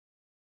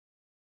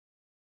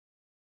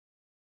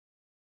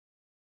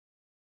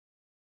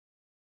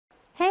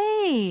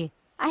Hey,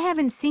 I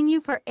haven't seen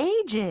you for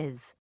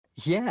ages.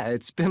 Yeah,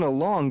 it's been a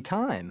long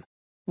time.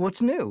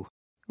 What's new?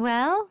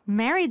 Well,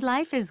 married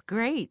life is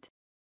great.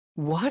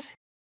 What?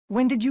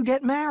 When did you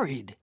get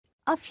married?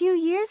 A few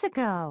years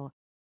ago,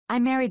 I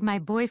married my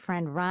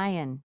boyfriend,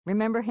 Ryan.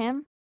 Remember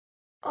him?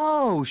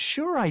 Oh,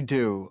 sure I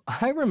do.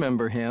 I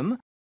remember him.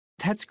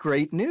 That's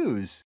great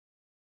news.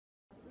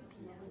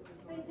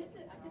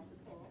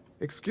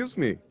 Excuse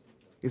me,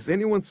 is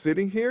anyone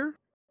sitting here?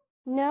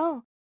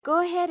 No,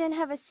 go ahead and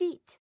have a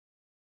seat.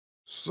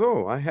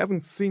 So, I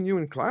haven't seen you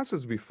in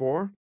classes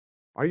before.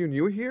 Are you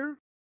new here?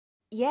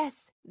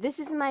 Yes, this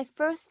is my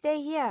first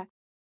day here.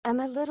 I'm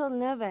a little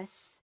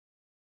nervous.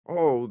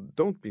 Oh,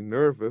 don't be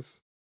nervous.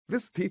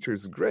 This teacher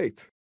is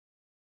great.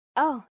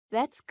 Oh,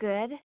 that's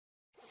good.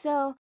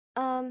 So,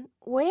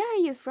 where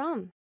are you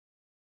from?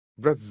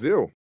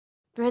 Brazil.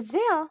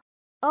 Brazil?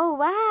 Oh,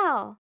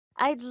 wow!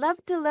 I'd love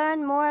to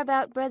learn more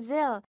about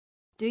Brazil.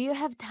 Do you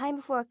have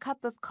time for a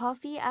cup of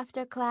coffee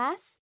after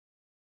class?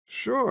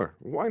 Sure,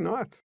 why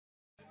not?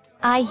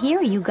 I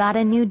hear you got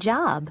a new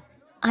job.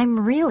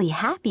 I'm really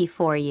happy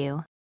for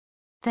you.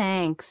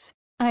 Thanks.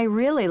 I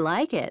really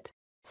like it.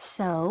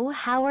 So,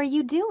 how are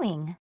you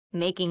doing?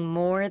 Making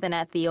more than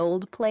at the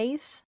old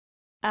place?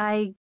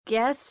 I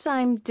guess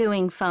I'm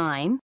doing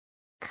fine.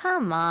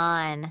 Come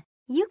on,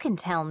 you can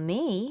tell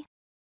me.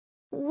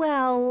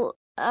 Well,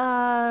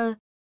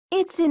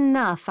 it's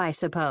enough, I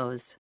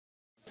suppose.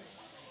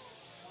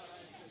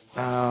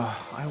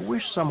 I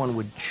wish someone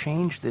would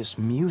change this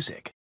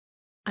music.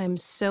 I'm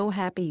so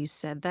happy you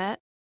said that.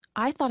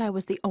 I thought I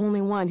was the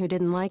only one who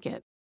didn't like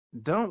it.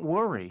 Don't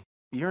worry,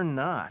 you're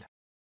not.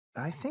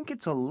 I think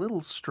it's a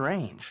little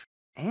strange,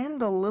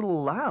 and a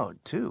little loud,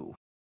 too.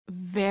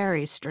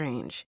 Very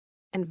strange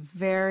and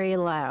very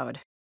loud.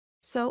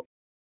 So,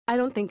 I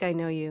don't think I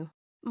know you.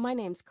 My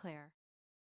name's Claire.